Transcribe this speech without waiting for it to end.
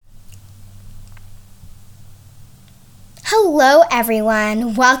Hello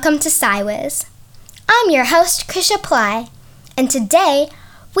everyone, welcome to SciWiz. I'm your host Krisha Ply, and today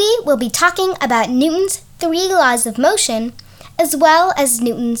we will be talking about Newton's 3 laws of motion as well as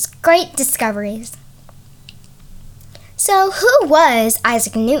Newton's great discoveries. So who was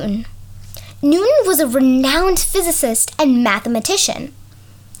Isaac Newton? Newton was a renowned physicist and mathematician.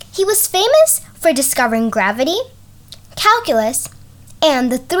 He was famous for discovering gravity, calculus,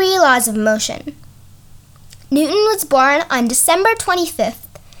 and the 3 laws of motion. Newton was born on December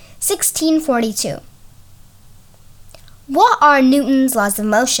 25th, 1642. What are Newton's laws of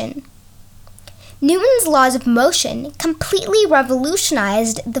motion? Newton's laws of motion completely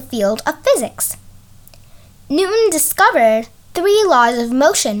revolutionized the field of physics. Newton discovered 3 laws of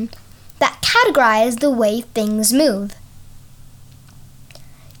motion that categorize the way things move.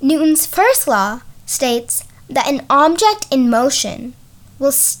 Newton's first law states that an object in motion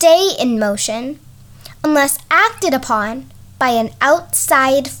will stay in motion unless acted upon by an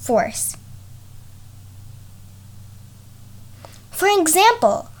outside force. For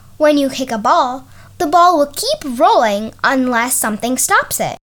example, when you kick a ball, the ball will keep rolling unless something stops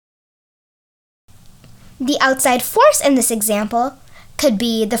it. The outside force in this example could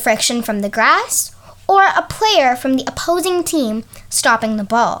be the friction from the grass or a player from the opposing team stopping the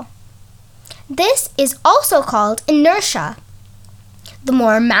ball. This is also called inertia. The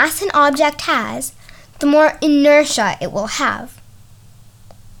more mass an object has, the more inertia it will have.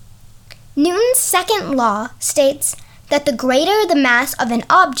 Newton's second law states that the greater the mass of an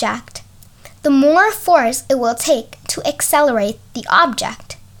object, the more force it will take to accelerate the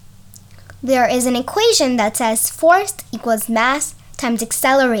object. There is an equation that says force equals mass times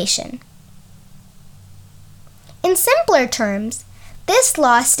acceleration. In simpler terms, this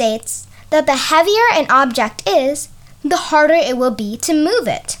law states that the heavier an object is, the harder it will be to move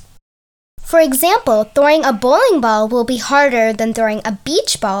it. For example, throwing a bowling ball will be harder than throwing a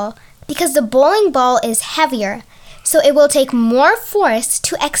beach ball because the bowling ball is heavier, so it will take more force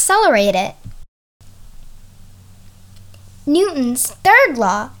to accelerate it. Newton's third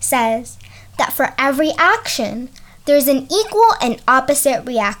law says that for every action, there is an equal and opposite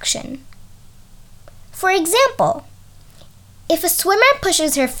reaction. For example, if a swimmer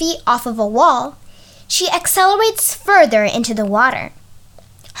pushes her feet off of a wall, she accelerates further into the water.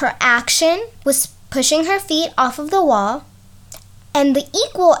 Her action was pushing her feet off of the wall, and the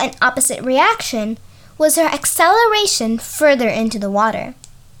equal and opposite reaction was her acceleration further into the water.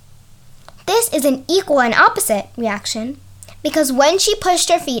 This is an equal and opposite reaction because when she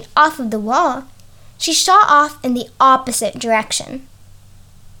pushed her feet off of the wall, she shot off in the opposite direction.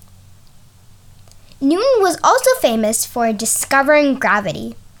 Newton was also famous for discovering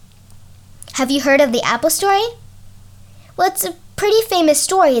gravity. Have you heard of the apple story? Well, it's a pretty famous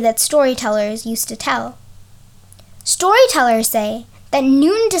story that storytellers used to tell. Storytellers say that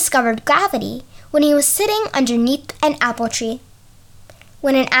Newton discovered gravity when he was sitting underneath an apple tree.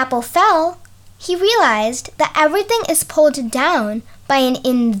 When an apple fell, he realized that everything is pulled down by an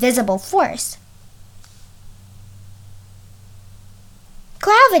invisible force.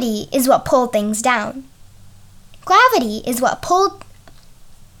 Gravity is what pulled things down.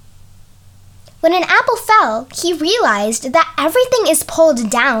 When an apple fell, he realized that everything is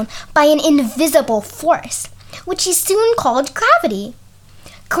pulled down by an invisible force, which he soon called gravity.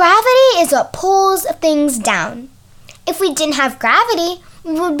 Gravity is what pulls things down. If we didn't have gravity,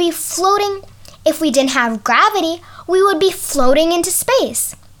 we would be floating into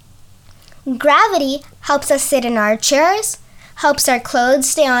space. Gravity helps us sit in our chairs, helps our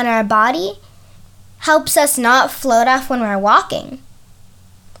clothes stay on our body, helps us not float off when we're walking.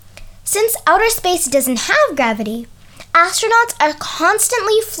 Since outer space doesn't have gravity, astronauts are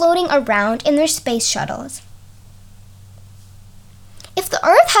constantly floating around in their space shuttles. If the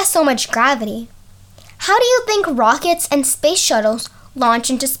Earth has so much gravity, how do you think rockets and space shuttles launch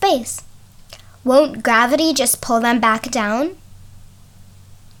into space? Won't gravity just pull them back down?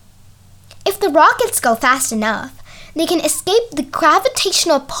 If the rockets go fast enough, they can escape the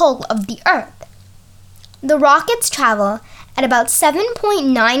gravitational pull of the Earth. The rockets travel at about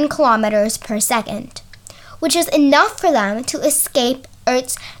 7.9 kilometers per second, which is enough for them to escape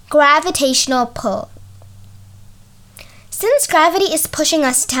Earth's gravitational pull. Since gravity is pushing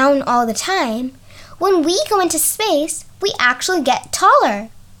us down all the time, when we go into space, we actually get taller.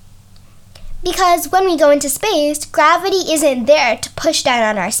 Because when we go into space, gravity isn't there to push down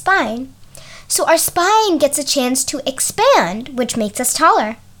on our spine, so our spine gets a chance to expand, which makes us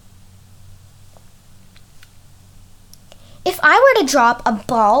taller. If I were to drop a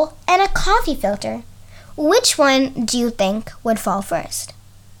ball and a coffee filter, which one do you think would fall first?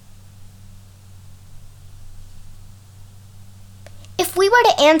 if we were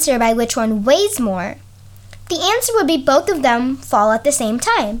to answer by which one weighs more, the answer would be both of them fall at the same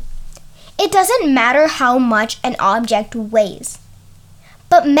time. It doesn't matter how much an object weighs,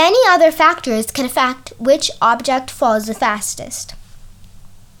 but many other factors can affect which object falls the fastest.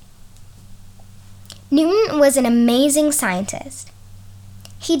 Newton was an amazing scientist.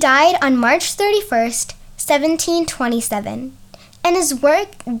 He died on March 31st, 1727, and his work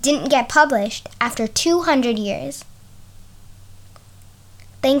didn't get published after 200 years.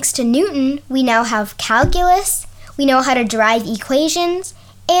 Thanks to Newton, we now have calculus, we know how to derive equations,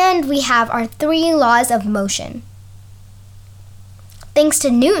 and we have our 3 laws of motion. Thanks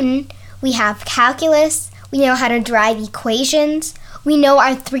to Newton, we have calculus, we know how to derive equations, we know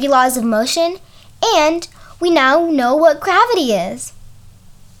our 3 laws of motion, and we now know what gravity is.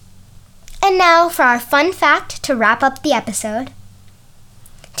 And now for our fun fact to wrap up the episode.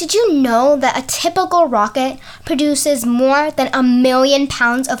 Did you know that a typical rocket produces more than 1 million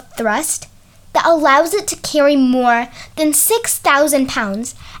pounds of thrust that allows it to carry more than 6,000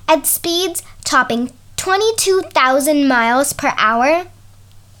 pounds at speeds topping 22,000 miles per hour?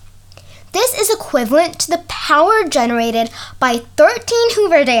 This is equivalent to the power generated by 13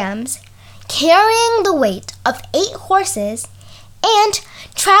 Hoover dams, carrying the weight of 8 horses, and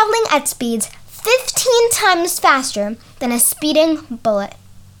traveling at speeds 15 times faster than a speeding bullet.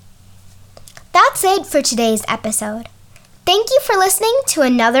 That's it for today's episode. Thank you for listening to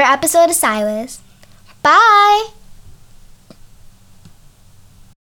another episode of Silas. Bye!